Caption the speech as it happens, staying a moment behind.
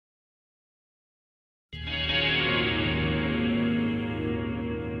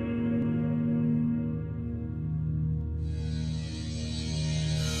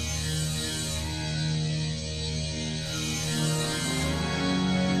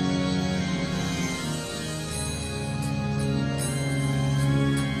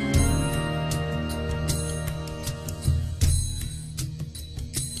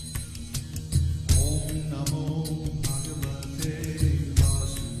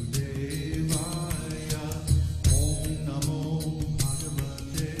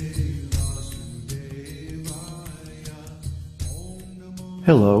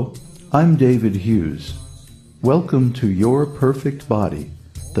Hello, I'm David Hughes. Welcome to Your Perfect Body,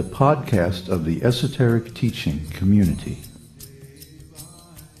 the podcast of the Esoteric Teaching Community.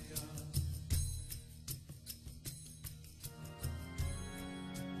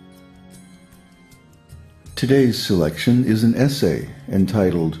 Today's selection is an essay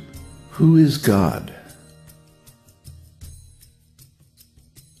entitled, Who is God?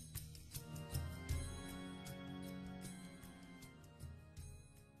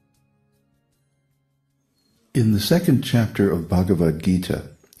 In the second chapter of Bhagavad-gītā,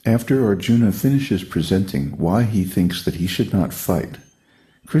 after Arjuna finishes presenting why he thinks that he should not fight,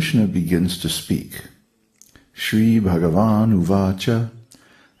 Kṛṣṇa begins to speak. Śrī-bhagavan uvaca,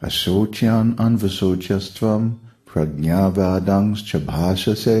 asocyan anvasocas tvam, prajna-vadams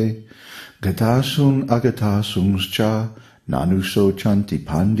bhasase, gatasun agatasums cha, nanusocanti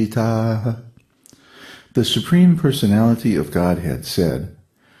panditah. The Supreme Personality of Godhead said,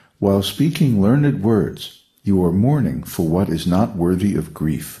 while speaking learned words, you are mourning for what is not worthy of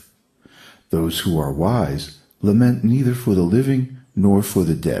grief. Those who are wise lament neither for the living nor for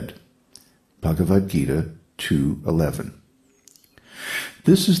the dead. Bhagavad-gītā 2:11.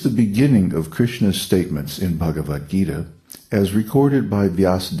 This is the beginning of Kṛṣṇa's statements in Bhagavad-gītā, as recorded by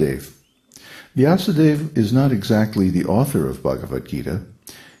Vyasadeva. Vyasadeva is not exactly the author of Bhagavad-gītā.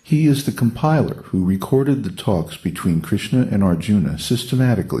 He is the compiler who recorded the talks between Kṛṣṇa and Arjuna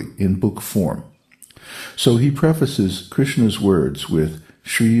systematically in book form. So he prefaces Kṛṣṇa's words with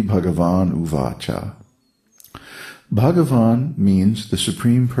Śrī-bhagavan uvaca. Bhagavan means the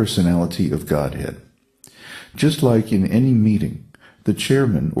Supreme Personality of Godhead. Just like in any meeting, the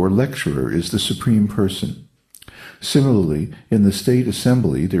chairman or lecturer is the Supreme Person. Similarly, in the State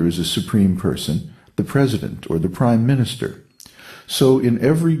Assembly there is a Supreme Person, the President or the Prime Minister. So in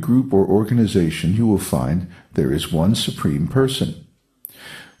every group or organization you will find there is one Supreme Person.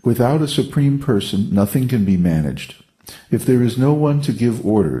 Without a Supreme Person, nothing can be managed. If there is no one to give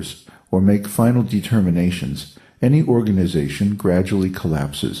orders or make final determinations, any organization gradually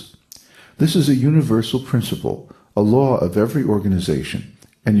collapses. This is a universal principle, a law of every organization,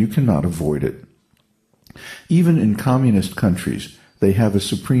 and you cannot avoid it. Even in communist countries, they have a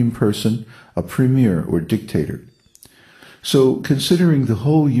Supreme Person, a Premier or dictator. So, considering the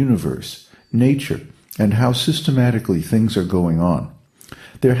whole universe, nature, and how systematically things are going on,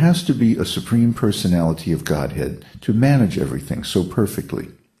 there has to be a Supreme Personality of Godhead to manage everything so perfectly.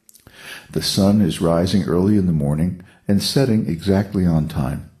 The sun is rising early in the morning and setting exactly on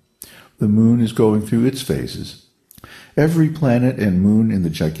time. The moon is going through its phases. Every planet and moon in the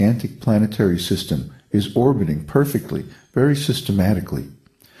gigantic planetary system is orbiting perfectly, very systematically.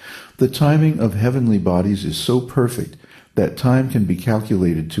 The timing of heavenly bodies is so perfect that time can be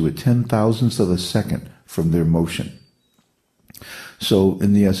calculated to a 10,000th of a second from their motion. So,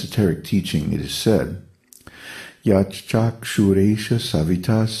 in the esoteric teaching, it is said, Yachchakshuresha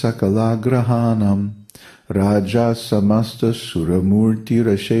savita sakala grahanam raja samasta suramurti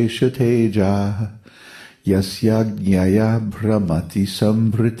rashesha teja yasyajnaya brahmati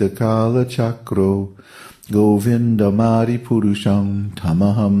sambritakala chakro govindamari purusham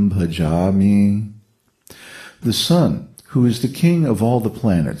tamaham bhajami. The sun, who is the king of all the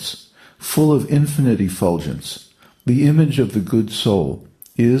planets, full of infinite effulgence, the image of the good soul,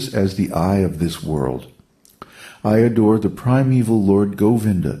 is as the eye of this world. I adore the primeval Lord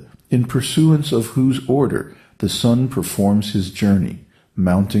Govinda, in pursuance of whose order the sun performs his journey,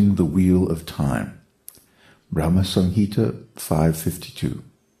 mounting the wheel of time. Brahma-samhita 5:52.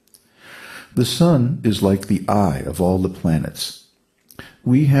 The sun is like the eye of all the planets.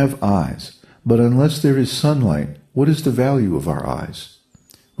 We have eyes, but unless there is sunlight, what is the value of our eyes?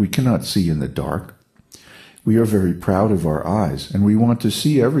 We cannot see in the dark. We are very proud of our eyes, and we want to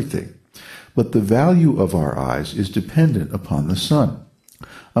see everything. But the value of our eyes is dependent upon the sun.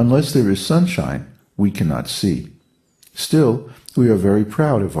 Unless there is sunshine, we cannot see. Still, we are very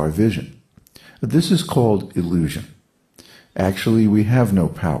proud of our vision. This is called illusion. Actually, we have no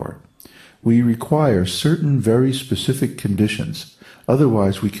power. We require certain very specific conditions.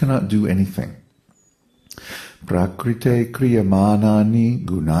 Otherwise, we cannot do anything. Prakrite kriyamanani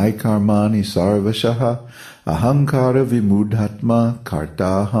gunai karmani sarvashaha ahankara vimudhatma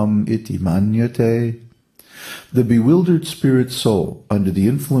kartaham iti manyate. The bewildered spirit soul, under the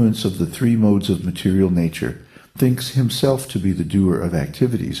influence of the three modes of material nature, thinks himself to be the doer of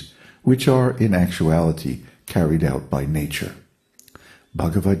activities, which are in actuality carried out by nature.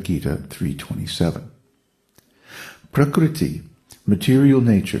 Bhagavad-gītā 3:27. Prakriti, material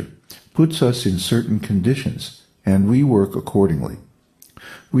nature, puts us in certain conditions, and we work accordingly.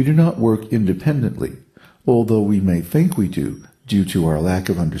 We do not work independently, although we may think we do, due to our lack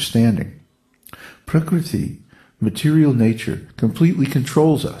of understanding. Prakriti, material nature, completely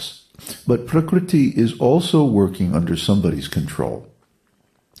controls us, but Prakriti is also working under somebody's control.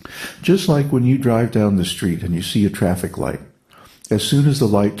 Just like when you drive down the street and you see a traffic light, as soon as the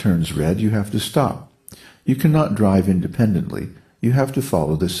light turns red, you have to stop. You cannot drive independently. You have to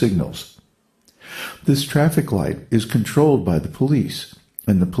follow the signals. This traffic light is controlled by the police,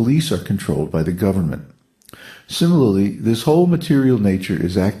 and the police are controlled by the government. Similarly, this whole material nature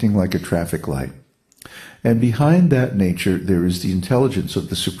is acting like a traffic light. And behind that nature, there is the intelligence of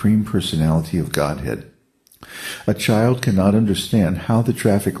the Supreme Personality of Godhead. A child cannot understand how the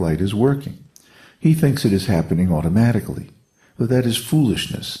traffic light is working. He thinks it is happening automatically. But that is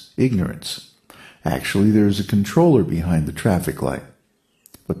foolishness, ignorance. Actually, there is a controller behind the traffic light.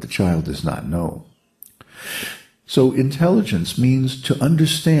 But the child does not know. So intelligence means to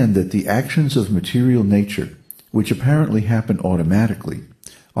understand that the actions of material nature, which apparently happen automatically,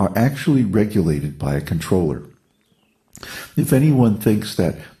 are actually regulated by a controller. If anyone thinks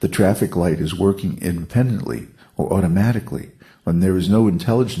that the traffic light is working independently or automatically when there is no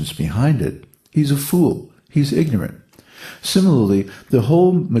intelligence behind it, he's a fool, he's ignorant. Similarly, the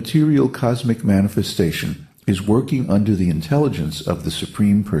whole material cosmic manifestation is working under the intelligence of the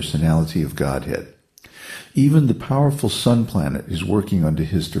Supreme Personality of Godhead. Even the powerful sun planet is working under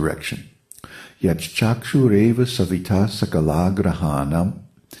his direction. Yachchakshureva savita sakala grahanam.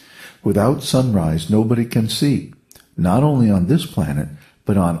 Without sunrise, nobody can see, not only on this planet,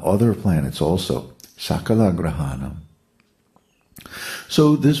 but on other planets also. Sakala grahanam.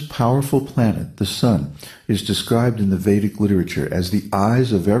 So this powerful planet, the sun, is described in the Vedic literature as the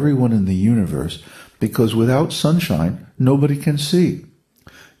eyes of everyone in the universe, because without sunshine, nobody can see.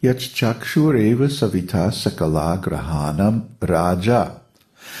 Yachchakshureva savita sakala grahanam raja.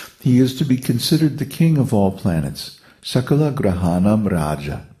 He is to be considered the king of all planets. Sakala grahanam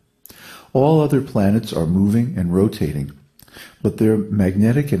raja. All other planets are moving and rotating, but their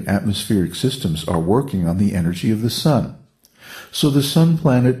magnetic and atmospheric systems are working on the energy of the sun. So the sun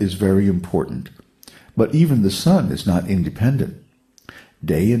planet is very important, but even the sun is not independent.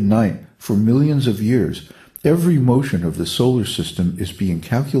 Day and night, for millions of years, every motion of the solar system is being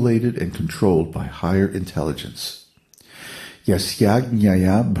calculated and controlled by higher intelligence.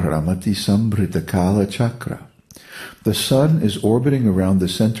 Yasyajnaya bhramati sambhritakala chakra. The sun is orbiting around the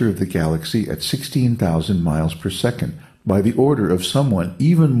center of the galaxy at 16,000 miles per second by the order of someone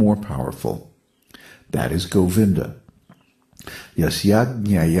even more powerful. That is Govinda.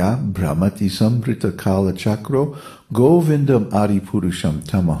 Yasyajnaya bhramati sambhritakala chakro govindam adipurusham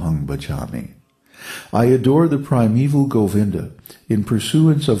tamahang bhajami. I adore the primeval Govinda, in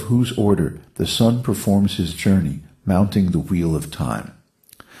pursuance of whose order the sun performs his journey, mounting the wheel of time.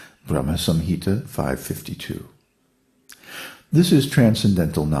 Brahma Samhita 552. This is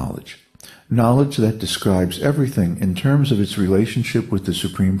transcendental knowledge, knowledge that describes everything in terms of its relationship with the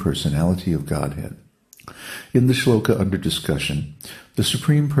Supreme Personality of Godhead. In the shloka under discussion, the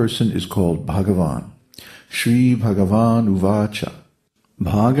Supreme Person is called Bhagavan. Śrīmad-Bhāgavatam uvaca.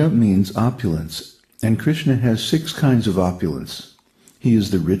 Bhaga means opulence, and Kṛṣṇa has 6 kinds of opulence. He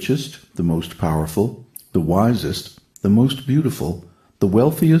is the richest, the most powerful, the wisest, the most beautiful, the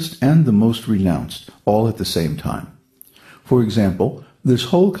wealthiest, and the most renounced, all at the same time. For example, this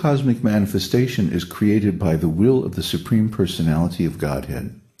whole cosmic manifestation is created by the will of the Supreme Personality of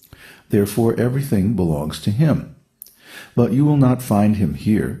Godhead. Therefore, everything belongs to him. But you will not find him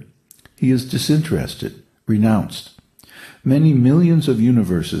here. He is disinterested, renounced. Many millions of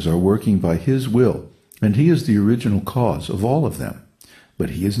universes are working by his will, and he is the original cause of all of them,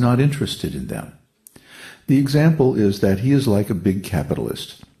 but he is not interested in them. The example is that he is like a big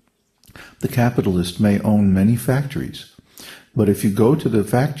capitalist. The capitalist may own many factories, but if you go to the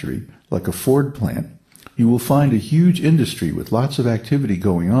factory, like a Ford plant, you will find a huge industry with lots of activity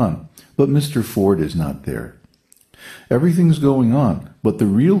going on, but Mr. Ford is not there. Everything's going on, but the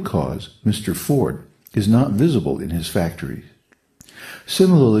real cause, Mr. Ford, is not visible in his factories.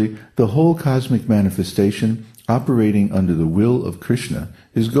 Similarly, the whole cosmic manifestation, operating under the will of Kṛṣṇa,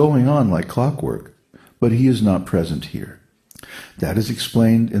 is going on like clockwork, but he is not present here. That is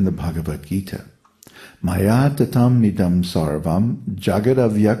explained in the Bhagavad-gītā. Maya tatam nidam sarvam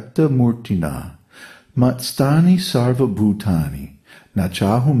jagadavyakta murtina matstani sarva bhutani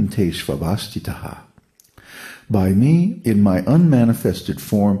nachahum teshvavastitaha. By me, in my unmanifested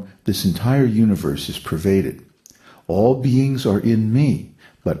form, this entire universe is pervaded. All beings are in me,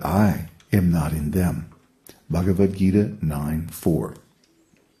 but I am not in them. Bhagavad-gītā 9:4.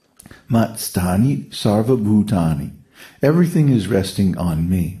 Matstani sarva bhutani. Everything is resting on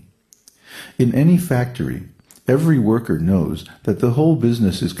me. In any factory, Every worker knows that the whole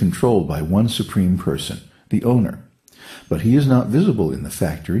business is controlled by one Supreme Person, the owner. But he is not visible in the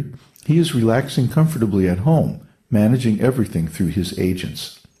factory. He is relaxing comfortably at home, managing everything through his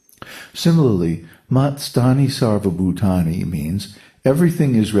agents. Similarly, mat sthani sarva bhutani means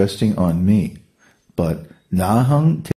everything is resting on me. But nahang